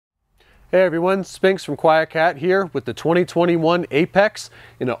Hey everyone, Spinks from QuietKat here with the 2021 Apex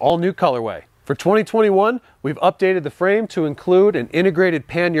in an all-new colorway. For 2021, we've updated the frame to include an integrated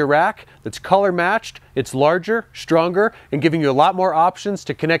pannier rack that's color matched, it's larger, stronger, and giving you a lot more options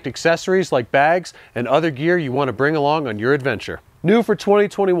to connect accessories like bags and other gear you want to bring along on your adventure. New for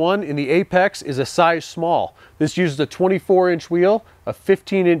 2021 in the Apex is a size small. This uses a 24-inch wheel, a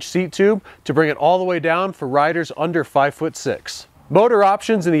 15-inch seat tube to bring it all the way down for riders under 5'6". Motor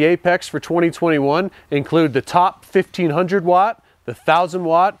options in the Apex for 2021 include the top 1500 watt, the 1000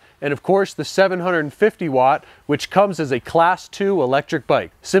 watt, and of course the 750 watt, which comes as a Class 2 electric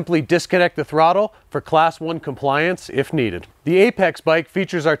bike. Simply disconnect the throttle for Class 1 compliance if needed. The Apex bike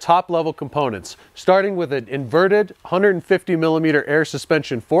features our top level components, starting with an inverted 150mm air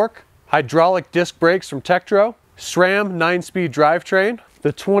suspension fork, hydraulic disc brakes from Tektro, SRAM 9-speed drivetrain,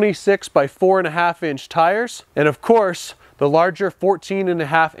 the 26 by 4.5 inch tires, and of course the larger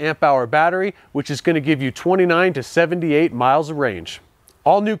 14.5 amp hour battery, which is going to give you 29 to 78 miles of range.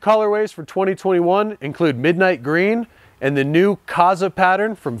 All new colorways for 2021 include midnight green and the new Kaza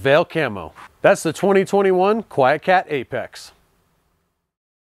pattern from Veil Camo. That's the 2021 QuietKat Apex.